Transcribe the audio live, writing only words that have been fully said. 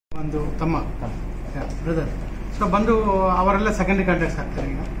ಒಂದು ತಮ್ಮ brother. So ಬಂದು ಅವರೆಲ್ಲ ಸೆಕೆಂಡರಿ ಕಾಂಟ್ಯಾಕ್ಟ್ಸ್ ಆಗ್ತಾರೆ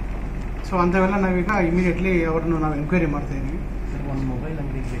ಈಗ. ಸೊ ಅಂಥವೆಲ್ಲ ನಾವೀಗ ಇಮಿಡಿಯೇಟ್ಲಿ ಅವ್ರನ್ನು ನಾವು ಎಂಕ್ವೈರಿ ಮಾಡ್ತಾ ಇದ್ದೀವಿ. ಒಂದು ಮೊಬೈಲ್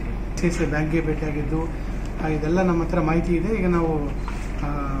ಅಂಗಡಿಗೆ ಭೇಟಿ, ಬ್ಯಾಂಕ್ಗೆ ಭೇಟಿಯಾಗಿದ್ದು ಇದೆಲ್ಲ ನಮ್ಮ ಹತ್ರ ಮಾಹಿತಿ ಇದೆ. ಈಗ ನಾವು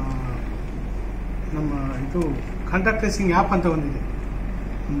ನಮ್ಮ ಇದು ಕಾಂಟ್ಯಾಕ್ಟ್ ಟ್ರೇಸಿಂಗ್ ಆ್ಯಪ್ ಅಂತ ಒಂದಿದೆ,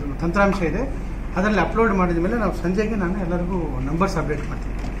 ಒಂದು ತಂತ್ರಾಂಶ ಇದೆ. ಅದರಲ್ಲಿ ಅಪ್ಲೋಡ್ ಮಾಡಿದ ಮೇಲೆ ನಾವು ಸಂಜೆಗೆ ನಾನು ಎಲ್ಲರಿಗೂ ನಂಬರ್ಸ್ ಅಪ್ಡೇಟ್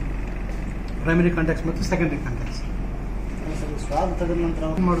ಮಾಡ್ತೀನಿ, ಪ್ರೈಮರಿ ಕಾಂಟ್ಯಾಕ್ಟ್ಸ್ ಮತ್ತು ಸೆಕೆಂಡರಿ ಕಾಂಟ್ಯಾಕ್ಟ್ಸ್. ಸ್ವಾಬ್ ತೆಗೆದ ನಂತರ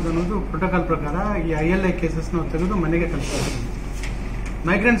ಮಾಡೋದು ಅನ್ನೋದು ಪ್ರೋಟೋಕಾಲ್ ಪ್ರಕಾರ ಈ ILI ಕೇಸಸ್ ನಾವು ತೆಗೆದು ಮನೆಗೆ ಕಳಿಸ್ತೀವಿ.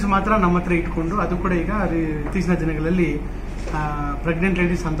 ಮೈಗ್ರೆಂಟ್ಸ್ ಮಾತ್ರ ನಮ್ಮ ಹತ್ರ ಇಟ್ಕೊಂಡು, ಅದು ಕೂಡ ಈಗ ಇತ್ತೀಚಿನ ದಿನಗಳಲ್ಲಿ ಪ್ರೆಗ್ನೆಂಟ್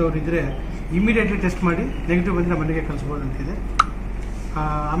ಲೇಡೀಸ್ ಅಂಥವ್ರು ಇದ್ದರೆ ಇಮಿಡಿಯೇಟ್ಲಿ ಟೆಸ್ಟ್ ಮಾಡಿ ನೆಗೆಟಿವ್ ಬಂದರೆ ಮನೆಗೆ ಕಳಿಸ್ಬೋದು ಅಂತಿದೆ.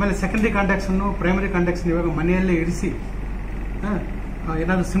 ಆಮೇಲೆ ಸೆಕೆಂಡರಿ ಕಾಂಟ್ಯಾಕ್ಟ್ಸನ್ನು ಪ್ರೈಮರಿ ಕಾಂಟ್ಯಾಕ್ಟ್ಸ್ನ ಇವಾಗ ಮನೆಯಲ್ಲೇ ಇರಿಸಿ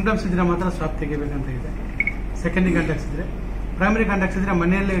ಏನಾದರೂ ಸಿಂಪ್ಟಮ್ಸ್ ಇದ್ದರೆ ಮಾತ್ರ ಸ್ವಾಬ್ ತೆಗಿಬೇಕಂತ ಇದೆ. ಸೆಕೆಂಡರಿ ಕಾಂಟ್ಯಾಕ್ಟ್ಸ್ ಇದ್ದರೆ, ಪ್ರೈಮರಿ ಕಾಂಟ್ಯಾಕ್ಟ್ಸ್ ಇದ್ದರೆ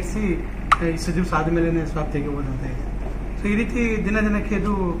ಮನೆಯಲ್ಲೇ ಇರಿಸಿ ಇಷ್ಟು ದಿವಸ ಆದಮೇಲೆ ಸ್ವಾಬ್ ತೆಗಿಬೋದು ಅಂತ ಇದೆ. ಸೊ ಈ ರೀತಿ ದಿನ ದಿನಕ್ಕೆ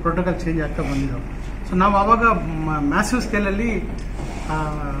ಇದು ಪ್ರೋಟೋಕಾಲ್ ಚೇಂಜ್ ಆಗ್ತಾ ಬಂದಿದ್ದಾವೆ. ಸೊ ನಾವು ಆವಾಗ ಮ್ಯಾಸಿವ್ ಸ್ಕೇಲಲ್ಲಿ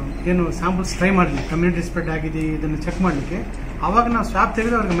ಏನು ಸ್ಯಾಂಪಲ್ಸ್ ಟ್ರೈ ಮಾಡಲಿ, ಕಮ್ಯುನಿಟಿ ಸ್ಪ್ರೆಡ್ ಆಗಿದೆ ಇದನ್ನು ಚೆಕ್ ಮಾಡಲಿಕ್ಕೆ, ಆವಾಗ ನಾವು ಸ್ವಾಬ್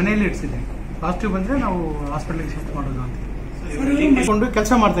ತೆಗೆದು ಅವ್ರಿಗೆ ಮನೆಯಲ್ಲಿ ಇಡಿಸಿದ್ದೆ. ಪಾಸಿಟಿವ್ ಬಂದರೆ ನಾವು ಹಾಸ್ಪಿಟಲ್ಗೆ ಶಿಫ್ಟ್ ಮಾಡೋದು ಅಂತ ಕೊಂಡು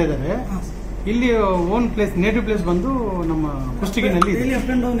ಕೆಲಸ ಮಾಡ್ತಾ ಇದ್ದಾರೆ. ಇಲ್ಲಿ ಓನ್ ಪ್ಲೇಸ್, ನೇಟಿವ್ ಪ್ಲೇಸ್ ಬಂದು ನಮ್ಮ ಕುಷ್ಟಗಿನಲ್ಲಿ ಅಪ್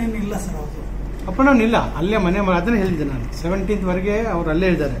ಅಂಡ್ ಡೌನ್ ಇಲ್ಲ, ಅಲ್ಲೇ ಮನೆ. ಅದನ್ನೇ ಹೇಳಿದ್ದೆ ನಾನು, 17th ವರೆಗೆ ಅವ್ರು ಅಲ್ಲೇ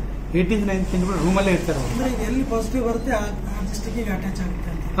ಇದ್ದಾರೆ. 18th 19th ಕೂಡ ರೂಮಲ್ಲೇ ಇರ್ತಾರೆ ಅವರು. ಎಲ್ಲಿ ಪಾಸಿಟಿವ್ ಬರುತ್ತೆ ಅಟ್ಯಾಚ್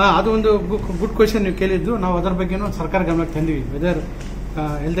ಆಗುತ್ತೆ. ಅದು ಒಂದು ಗುಡ್ ಕ್ವೆಶನ್ ನೀವು ಕೇಳಿದ್ದು. ನಾವು ಅದರ ಬಗ್ಗೆನೂ ಸರ್ಕಾರ ಗಮನಕ್ಕೆ ತಂದಿವಿ. ವೆದರ್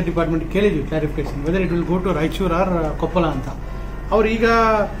ಹೆಲ್ತ್ ಡಿಪಾರ್ಟ್ಮೆಂಟ್ ಕೇಳಿದ್ವಿ clarification, whether it will go to Raichur R Koppal ಅಂತ. ಅವ್ರು ಈಗ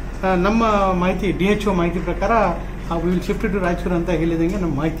ನಮ್ಮ ಮಾಹಿತಿ DHO ಮಾಹಿತಿ ಪ್ರಕಾರ we will shift to Raichur ಅಂತ ಹೇಳಿದಂಗೆ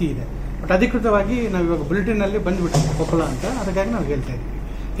ನಮ್ಮ ಮಾಹಿತಿ ಇದೆ. ಬಟ್ ಅಧಿಕೃತವಾಗಿ ನಾವು ಇವಾಗ ಬುಲೆಟಿನಲ್ಲಿ ಬಂದುಬಿಟ್ಟಿವಿ ಕೊಪ್ಪಳ ಅಂತ, ಅದಕ್ಕಾಗಿ ನಾವು ಹೇಳ್ತಾ ಇದ್ದೀವಿ.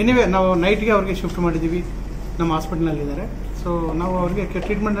 ಎನಿವೇ ನಾವು ನೈಟ್ಗೆ ಅವ್ರಿಗೆ ಶಿಫ್ಟ್ ಮಾಡಿದ್ದೀವಿ, ನಮ್ಮ ಹಾಸ್ಪಿಟಲ್ನಲ್ಲಿದ್ದಾರೆ. ಸೊ ನಾವು ಅವ್ರಿಗೆ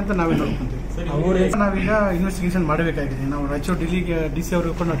ಟ್ರೀಟ್ಮೆಂಟ್ ಅಂತ ನಾವೇ ನೋಡ್ಕೊಂತೀವಿ. ನಾವೀಗ ಇನ್ವೆಸ್ಟಿಗೇಷನ್ ಮಾಡಬೇಕಾಗಿದೆ. ನಾವು ರಾಯಚೂರು DC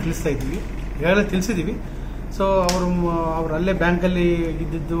ಅವ್ರಿಗೂ ಕೂಡ ನಾವು ತಿಳಿಸ್ತಾ ಇದ್ದೀವಿ, ಈಗಾಗಲೇ ತಿಳಿಸಿದ್ದೀವಿ. ಸೊ ಅವರು ಅಲ್ಲೇ ಬ್ಯಾಂಕಲ್ಲಿ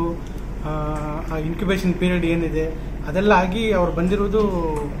ಇದ್ದಿದ್ದು, ಇನ್ಕ್ಯುಬೇಷನ್ ಪೀರಿಯಡ್ ಏನಿದೆ ಅದೆಲ್ಲ ಆಗಿ ಅವ್ರು ಬಂದಿರೋದು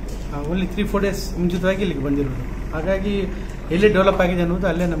ಓನ್ಲಿ 3-4 days ಮುಂಚಿತವಾಗಿ ಇಲ್ಲಿಗೆ ಬಂದಿರೋದು. ಹಾಗಾಗಿ ಎಲ್ಲಿ ಡೆವಲಪ್ ಆಗಿದೆ ಅನ್ನೋದು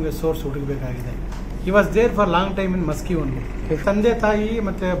ಅಲ್ಲೇ ನಮಗೆ source ಹುಡುಕಬೇಕಾಗಿದೆ. He was there for long time in Maski only. ತಂದೆ ತಾಯಿ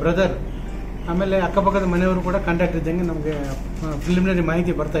ಮತ್ತು ಬ್ರದರ್ ಆಮೇಲೆ ಅಕ್ಕಪಕ್ಕದ ಮನೆಯವರು ಕೂಡ ಕಾಂಟ್ಯಾಕ್ಟ್ ಇದ್ದಂಗೆ ನಮಗೆ ಪ್ರಿಲಿಮಿನರಿ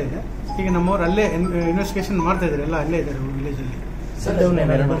ಮಾಹಿತಿ ಬರ್ತಾ ಇದೆ. ಈಗ ನಮ್ಮವ್ರು ಅಲ್ಲೇ ಇನ್ವೆಸ್ಟಿಗೇಷನ್ ಮಾಡ್ತಾ ಇದ್ದಾರೆ, ಎಲ್ಲ ಅಲ್ಲೇ ಇದ್ದಾರೆ ವಿಲೇಜಲ್ಲಿ.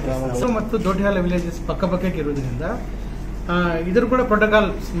 ಮತ್ತು ದೊಡ್ಡಹಾಲ ವಿಲೇಜಸ್ ಪಕ್ಕಪಕ್ಕಕ್ಕೆ ಇರೋದ್ರಿಂದ ಇದ್ರ ಕೂಡ ಪ್ರೋಟೋಕಾಲ್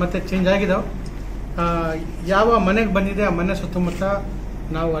ಮತ್ತೆ ಚೇಂಜ್ ಆಗಿದಾವೆ. ಯಾವ ಮನೆಗೆ ಬಂದಿದೆ ಆ ಮನೆ ಸುತ್ತಮುತ್ತ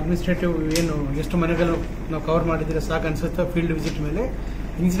ನಾವು ಅಡ್ಮಿನಿಸ್ಟ್ರೇಟಿವ್ ಏನು ಎಷ್ಟು ಮನೆಗಳು ನಾವು ಕವರ್ ಮಾಡಿದರೆ ಸಾಕು ಅನಿಸುತ್ತೆ. ಫೀಲ್ಡ್ ವಿಸಿಟ್ ಮೇಲೆ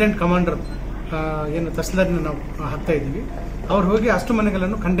ಇನ್ಸಿಡೆಂಟ್ ಕಮಾಂಡರ್ ಏನು ತಹಸೀಲ್ದಾರ್ನ ನಾವು ಹಾಕ್ತಾ ಇದ್ದೀವಿ. ಅವ್ರು ಹೋಗಿ ಅಷ್ಟು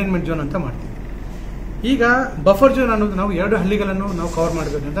ಮನೆಗಳನ್ನು ಕಂಟೈನ್ಮೆಂಟ್ ಝೋನ್ ಅಂತ ಮಾಡ್ತೀವಿ. ಈಗ ಬಫರ್ ಝೋನ್ ಅನ್ನೋದು ನಾವು 2 ಹಳ್ಳಿಗಳನ್ನು ನಾವು ಕವರ್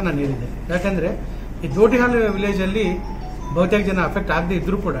ಮಾಡಬೇಕಂತ ನಾನು ಹೇಳಿದ್ದೆ. ಯಾಕಂದರೆ ಈ ದೋಟಿಹಾಲ್ ವಿಲೇಜಲ್ಲಿ ಬಹುತೇಕ ಜನ ಅಫೆಕ್ಟ್ ಆಗದೆ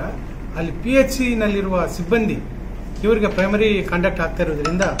ಇದ್ರೂ ಕೂಡ ಅಲ್ಲಿ PHC-ನಲ್ಲಿರುವ ಸಿಬ್ಬಂದಿ ಇವರಿಗೆ ಪ್ರೈಮರಿ ಕಾಂಟ್ಯಾಕ್ಟ್ ಆಗ್ತಾ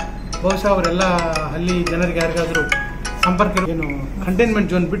ಇರೋದ್ರಿಂದ ಬಹುಶಃ ಅವರೆಲ್ಲ ಅಲ್ಲಿ ಜನರಿಗೆ ಯಾರಿಗಾದರೂ ಸಂಪರ್ಕ ಏನು ಕಂಟೈನ್ಮೆಂಟ್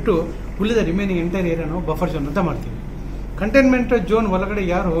ಝೋನ್ ಬಿಟ್ಟು ಉಳಿದ ರಿಮೈನಿಂಗ್ ಎಂಟೈರ್ ಏರಿಯಾ ನಾವು ಬಫರ್ ಝೋನ್ ಅಂತ ಮಾಡ್ತೀವಿ. ಕಂಟೈನ್ಮೆಂಟ್ ಝೋನ್ ಒಳಗಡೆ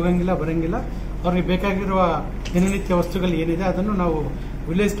ಯಾರು ಹೋಗಂಗಿಲ್ಲ, ಬರಂಗಿಲ್ಲ. ಅವ್ರಿಗೆ ಬೇಕಾಗಿರುವ ದಿನನಿತ್ಯ ವಸ್ತುಗಳು ಏನಿದೆ ಅದನ್ನು ನಾವು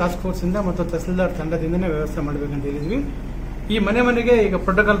ವಿಲೇಜ್ ಟಾಸ್ಕ್ ಫೋರ್ಸಿಂದ ಮತ್ತು ತಹಸೀಲ್ದಾರ್ ತಂಡದಿಂದನೇ ವ್ಯವಸ್ಥೆ ಮಾಡಬೇಕಂತ ಹೇಳಿದ್ವಿ. ಈ ಮನೆಗೆ ಈಗ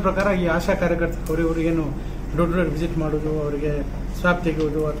ಪ್ರೋಟೋಕಾಲ್ ಪ್ರಕಾರ ಈ ಆಶಾ ಕಾರ್ಯಕರ್ತರು ಅವರು ಏನು ಡೋರ್ ವಿಸಿಟ್ ಮಾಡೋದು, ಅವರಿಗೆ ಸ್ವಾಬ್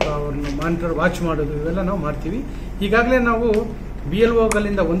ತೆಗೆಯೋದು ಅಥವಾ ಅವ್ರನ್ನ ಮಾನಿಟರ್ ವಾಚ್ ಮಾಡೋದು ಇವೆಲ್ಲ ನಾವು ಮಾಡ್ತೀವಿ. ಈಗಾಗಲೇ ನಾವು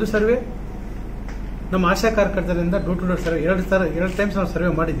BLOಗಳಿಂದ 1 ಸರ್ವೆ, ನಮ್ಮ ಆಶಾ ಕಾರ್ಯಕರ್ತರಿಂದ door to door survey 2 times ನಾವು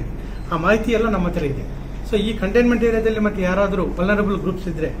ಸರ್ವೆ ಮಾಡಿದ್ದೀವಿ. ಆ ಮಾಹಿತಿ ಎಲ್ಲ ನಮ್ಮ ಹತ್ರ ಇದೆ. ಸೊ ಈ ಕಂಟೈನ್ಮೆಂಟ್ ಏರಿಯಾದಲ್ಲಿ ಮತ್ತೆ ಯಾರಾದರೂ ವಲ್ನರಬಲ್ ಗ್ರೂಪ್ಸ್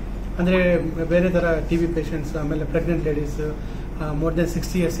ಇದ್ದರೆ, ಅಂದರೆ ಬೇರೆ ಥರ TB ಪೇಷಂಟ್ಸ್, ಆಮೇಲೆ pregnant ladies, more than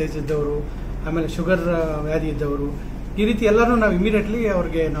 60 years age ಇದ್ದವರು, ಆಮೇಲೆ ಶುಗರ್ ವ್ಯಾಧಿ ಇದ್ದವರು, ಈ ರೀತಿ ಎಲ್ಲರೂ ನಾವು ಇಮಿಡಿಯೇಟ್ಲಿ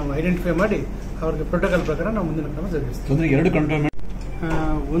ಅವ್ರಿಗೆ ನಾವು ಐಡೆಂಟಿಫೈ ಮಾಡಿ ಅವ್ರಿಗೆ ಪ್ರೋಟೋಕಾಲ್ ಪ್ರಕಾರ ನಾವು ಮುಂದಿನ ಕ್ರಮ ಜರುಗಿಸ್ತೀವಿ. 2 ಕಂಟ್ರೋಲ್ಮೆಂಟ್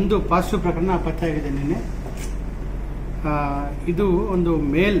ಒಂದು ಪಾಸಿಟಿವ್ ಪ್ರಕರಣ ಪತ್ತೆಯಾಗಿದೆ ನಿನ್ನೆ. ಇದು ಒಂದು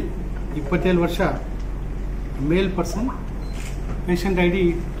ಮೇಲ್ 27 ವರ್ಷ ಮೇಲ್ ಪರ್ಸನ್, ಪೇಷಂಟ್ ID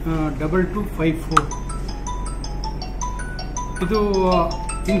 2254. ಇದು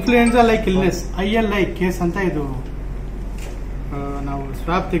influenza like illness ILI case ಅಂತ ಇದು ನಾವು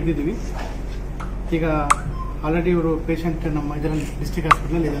ಸ್ವಾಬ್ ತೆಗೆದಿದ್ದೀವಿ. ಈಗ ಆಲ್ರೆಡಿ ಇವರು ಪೇಷಂಟ್ ನಮ್ಮ ಇದರಲ್ಲಿ ಡಿಸ್ಟ್ರಿಕ್ಟ್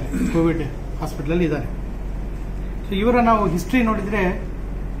ಹಾಸ್ಪಿಟಲಲ್ಲಿ ಇದ್ದಾರೆ, ಕೋವಿಡ್ ಹಾಸ್ಪಿಟಲಲ್ಲಿ ಇದ್ದಾರೆ. ಸೊ ಇವರ ನಾವು ಹಿಸ್ಟ್ರಿ ನೋಡಿದರೆ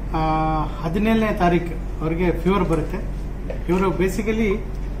 17ನೇ ತಾರೀಕು ಅವರಿಗೆ ಫೀವರ್ ಬರುತ್ತೆ. ಇವರು basically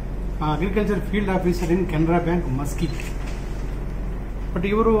agriculture field officer in Canara bank Maski. But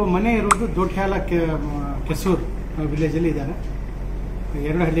ಇವರು ಮನೆ ಇರೋದು ದೊಡ್ಡಹಾಲ ಕೆಸೂರ್ ವಿಲೇಜಲ್ಲಿ ಇದ್ದಾರೆ.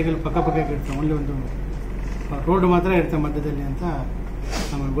 2 ಹಳ್ಳಿಗಳು ಪಕ್ಕ ಇರ್ತವೆ, ಒಳ್ಳೆ ಒಂದು ರೋಡ್ ಮಾತ್ರ ಇರುತ್ತೆ ಮಧ್ಯದಲ್ಲಿ ಅಂತ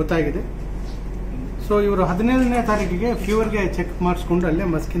ನಮಗೆ ಗೊತ್ತಾಗಿದೆ. ಸೊ ಇವರು 17ನೇ ತಾರೀಕಿಗೆ ಫೀವರ್ಗೆ ಚೆಕ್ ಮಾಡಿಸ್ಕೊಂಡು ಅಲ್ಲೇ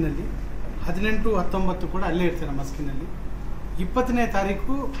ಮಸ್ಕಿನಲ್ಲಿ 18, 19 ಕೂಡ ಅಲ್ಲೇ ಇರ್ತಾರೆ ಮಸ್ಕಿನಲ್ಲಿ. 20ನೇ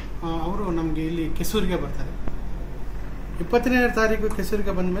ತಾರೀಕು ಅವರು ನಮಗೆ ಇಲ್ಲಿ ಕೆಸೂರಿಗೆ ಬರ್ತಾರೆ. 20ನೇ ತಾರೀಕು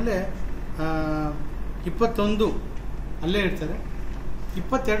ಕೆಸೂರಿಗೆ ಬಂದ ಮೇಲೆ 21 ಅಲ್ಲೇ ಇರ್ತಾರೆ.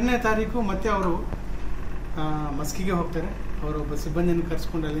 22ನೇ ತಾರೀಕು ಮತ್ತೆ ಅವರು ಮಸ್ಕಿಗೆ ಹೋಗ್ತಾರೆ. ಅವರು ಒಬ್ಬ ಸಿಬ್ಬಂದಿಯನ್ನು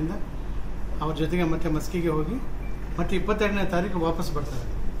ಕರೆಸ್ಕೊಂಡು ಅಲ್ಲಿಂದ ಅವ್ರ ಜೊತೆಗೆ ಮತ್ತೆ ಮಸ್ಕಿಗೆ ಹೋಗಿ ಮತ್ತೆ 22ನೇ ತಾರೀಕು ವಾಪಸ್ ಬರ್ತಾರೆ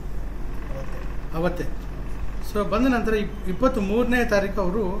ಅವತ್ತೇ. ಸೊ ಬಂದ ನಂತರ 23ನೇ ತಾರೀಕು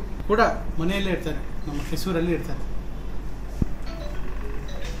ಅವರು ಕೂಡ ಮನೆಯಲ್ಲೇ ಇರ್ತಾರೆ, ನಮ್ಮ ಕೆಸೂರಲ್ಲಿ ಇರ್ತಾರೆ.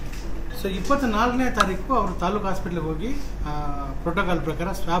 ಸೊ 24ನೇ ತಾರೀಕು ಅವರು ತಾಲೂಕು ಹಾಸ್ಪಿಟ್ಲಿಗೆ ಹೋಗಿ ಪ್ರೋಟೋಕಾಲ್ ಪ್ರಕಾರ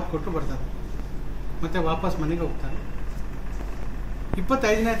ಸ್ವಾಬ್ ಕೊಟ್ಟು ಬರ್ತಾರೆ, ಮತ್ತೆ ವಾಪಸ್ ಮನೆಗೆ ಹೋಗ್ತಾರೆ.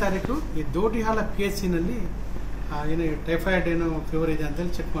 25ನೇ ತಾರೀಕು ಈ ದೋಟಿಹಾಲ PHCನಲ್ಲಿ ಏನು ಟೈಫಾಯ್ಡ್ ಏನೋ ಫೀವರ್ ಇದೆ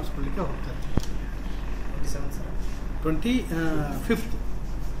ಅಂತೇಳಿ ಚೆಕ್ ಮಾಡಿಸ್ಕೊಳ್ಳಿಕ್ಕೆ ಹೋಗ್ತಾರೆ.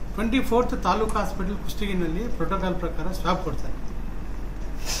 24th ತಾಲೂಕು ಹಾಸ್ಪಿಟಲ್ ಕುಷ್ಟಗಿನಲ್ಲಿ ಪ್ರೋಟೋಕಾಲ್ ಪ್ರಕಾರ ಸ್ವಾಬ್ ಕೊಡ್ತಾರೆ.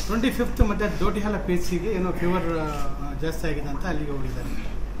 25th ಮತ್ತೆ ದೋಟಿಹಾಲ PHCಗೆ ಏನೋ ಫೀವರ್ ಜಾಸ್ತಿ ಆಗಿದೆ ಅಂತ ಅಲ್ಲಿಗೆ ಹೋಗಿದ್ದಾರೆ.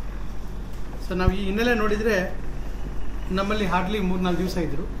 ಸೊ ನಾವು ಈ ಹಿನ್ನೆಲೆ ನೋಡಿದರೆ ನಮ್ಮಲ್ಲಿ ಹಾರ್ಡ್ಲಿ 3-4 ದಿವಸ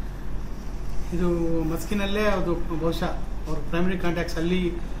ಇದ್ದರು. ಇದು ಮಸ್ಕಿನಲ್ಲೇ ಅದು ಬಹುಶಃ ಅವ್ರ ಪ್ರೈಮರಿ ಕಾಂಟ್ಯಾಕ್ಟ್ಸ್, ಅಲ್ಲಿ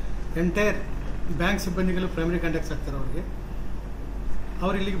ಎಂಟೈರ್ ಬ್ಯಾಂಕ್ ಸಿಬ್ಬಂದಿಗಳು ಪ್ರೈಮರಿ ಕಾಂಟ್ಯಾಕ್ಟ್ಸ್ ಆಗ್ತಾರೆ ಅವ್ರಿಗೆ.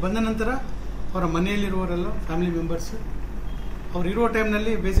 ಅವ್ರು ಇಲ್ಲಿಗೆ ಬಂದ ನಂತರ ಅವರ ಮನೆಯಲ್ಲಿರುವವರೆಲ್ಲ ಫ್ಯಾಮಿಲಿ ಮೆಂಬರ್ಸು ಅವ್ರು ಇರೋ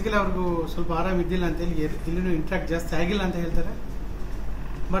ಟೈಮ್ನಲ್ಲಿ ಬೇಸಿಕಲಿ ಅವ್ರಿಗೂ ಸ್ವಲ್ಪ ಆರಾಮಿದ್ದಿಲ್ಲ ಅಂತೇಳಿ ಇಲ್ಲಿನೂ ಇಂಟ್ರಾಕ್ಟ್ ಜಾಸ್ತಿ ಆಗಿಲ್ಲ ಅಂತ ಹೇಳ್ತಾರೆ.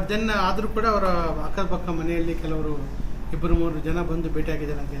 ಬಟ್ ದೆನ್ ಆದರೂ ಕೂಡ ಅವರ ಅಕ್ಕಪಕ್ಕ ಮನೆಯಲ್ಲಿ ಕೆಲವರು 2-3 ಜನ ಬಂದು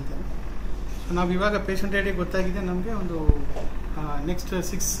ಭೇಟಿಯಾಗಿದ್ದಾರೆ ಅಂತ ಹೇಳ್ತಾರೆ. ಸೊ ನಾವು ಇವಾಗ ಪೇಷಂಟ್ ಐಡಿ ಗೊತ್ತಾಗಿದೆ ನಮಗೆ. ಒಂದು ನೆಕ್ಸ್ಟ್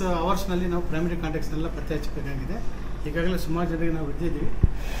 6 ಅವರ್ಸ್ನಲ್ಲಿ ನಾವು ಪ್ರೈಮರಿ ಕಾಂಟ್ಯಾಕ್ಟ್ಸ್ನೆಲ್ಲ ಪತ್ತೆ ಹಚ್ಚಬೇಕಾಗಿದೆ. ಈಗಾಗಲೇ ಸುಮಾರು ಜನರಿಗೆ ನಾವು ಹಿಡಿದಿದ್ದೀವಿ.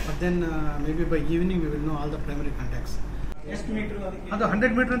 But then may be by evening we will no all the primary contacts. ಅದು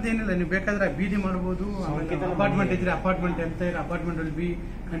 100 ಮೀಟರ್ ಅಂತ ಏನಿಲ್ಲ, ನೀವು ಬೇಕಾದ್ರೆ ಬೀದಿ ಮಾಡ್ಬೋದು. ಆಮೇಲೆ ಅಪಾರ್ಟ್ಮೆಂಟ್ ಇದ್ರೆ ಅಪಾರ್ಟ್ಮೆಂಟ್ ಅಂತ apartment will be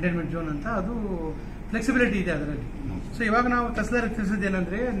containment zone ಅಂತ, ಅದು ಫ್ಲೆಕ್ಸಿಬಿಲಿಟಿ ಇದೆ ಅದರಲ್ಲಿ. ಸೊ ಇವಾಗ ನಾವು ತಹಸೀಲ್ದಾರ್ ತಿಳಿಸಿದ್ದು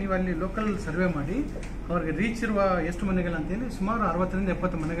ಏನಂದ್ರೆ, ನೀವು ಅಲ್ಲಿ ಲೋಕಲ್ ಸರ್ವೆ ಮಾಡಿ ಅವ್ರಿಗೆ ರೀಚ್ ಇರುವ ಎಷ್ಟು ಮನೆಗಳು ಅಂತೇಳಿ ಸುಮಾರು 60ರಿಂದ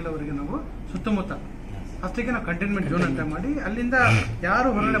 70 ಮನೆಗಳವರೆಗೆ ನಾವು ಸುತ್ತಮುತ್ತ ಅಷ್ಟಕ್ಕೆ ನಾವು ಕಂಟೈನ್ಮೆಂಟ್ ಝೋನ್ ಅಂತ ಮಾಡಿ ಅಲ್ಲಿಂದ ಯಾರು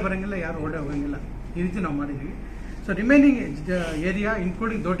ಹೊರಗಡೆ ಬರಂಗಿಲ್ಲ, ಯಾರು ಹೊರಗಡೆ ಹೋಗಂಗಿಲ್ಲ, ಈ ರೀತಿ ನಾವು ಮಾಡಿದ್ದೀವಿ. ಸೊ ರಿಮೈನಿಂಗ್ ಏರಿಯಾ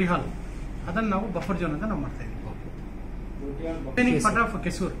ಇನ್ಕ್ಲೂಡಿಂಗ್ ದೋಟಿಹಾಲ್ ಅದನ್ನು ನಾವು ಬಫರ್ ಝೋನ್ ಅಂತ ನಾವು ಮಾಡ್ತಾ ಇದ್ದೀವಿ. ರಿಮೈನಿಂಗ್ ಪಾರ್ಟ್ ಆಫ್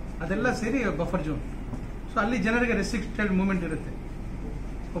ಕೆಸೂರ್ ಅದೆಲ್ಲ ಸೇರಿ ಬಫರ್ ಝೋನ್. ಸೊ ಅಲ್ಲಿ ಜನರಿಗೆ ರೆಸ್ಟ್ರಿಕ್ಟೆಡ್ ಮೂವ್ಮೆಂಟ್ ಇರುತ್ತೆ.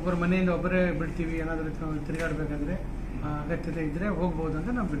 ಒಬ್ಬರು ಮನೆಯಿಂದ ಒಬ್ಬರೇ ಬಿಡ್ತೀವಿ, ಏನಾದರೂ ತಿರುಗಾಡಬೇಕಂದ್ರೆ ಅಗತ್ಯತೆ ಇದ್ರೆ ಹೋಗ್ಬೋದು ಅಂತ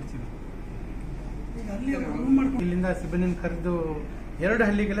ನಾವು ಬಿಡ್ತೀವಿ. ಇಲ್ಲಿಂದ ಸಿಬ್ಬಂದಿನ ಕರೆದು 2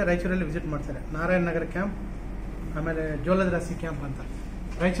 ಹಳ್ಳಿಗೆಲ್ಲ ರಾಯಚೂರಲ್ಲಿ ವಿಸಿಟ್ ಮಾಡ್ತಾರೆ. ನಾರಾಯಣ ನಗರ ಕ್ಯಾಂಪ್, ಆಮೇಲೆ ಜೋಳದ ರಾಶಿ ಕ್ಯಾಂಪ್ ಅಂತ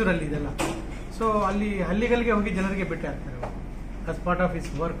ರಾಯಚೂರಲ್ಲಿ ಇದೆಲ್ಲ. ಸೊ ಅಲ್ಲಿ ಹಳ್ಳಿಗಳಿಗೆ ಹೋಗಿ ಜನರಿಗೆ ಭೇಟಿ ಆಗ್ತಾರೆ as part of is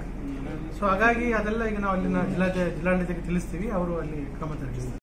work. So ಹಾಗಾಗಿ ಅದೆಲ್ಲ ಈಗ ನಾವು ಅಲ್ಲಿನ ಜಿಲ್ಲಾಡಳಿತಕ್ಕೆ ತಿಳಿಸ್ತೀವಿ, ಅವರು ಅಲ್ಲಿ ಕ್ರಮ ತಗೊಳ್ತಾರೆ.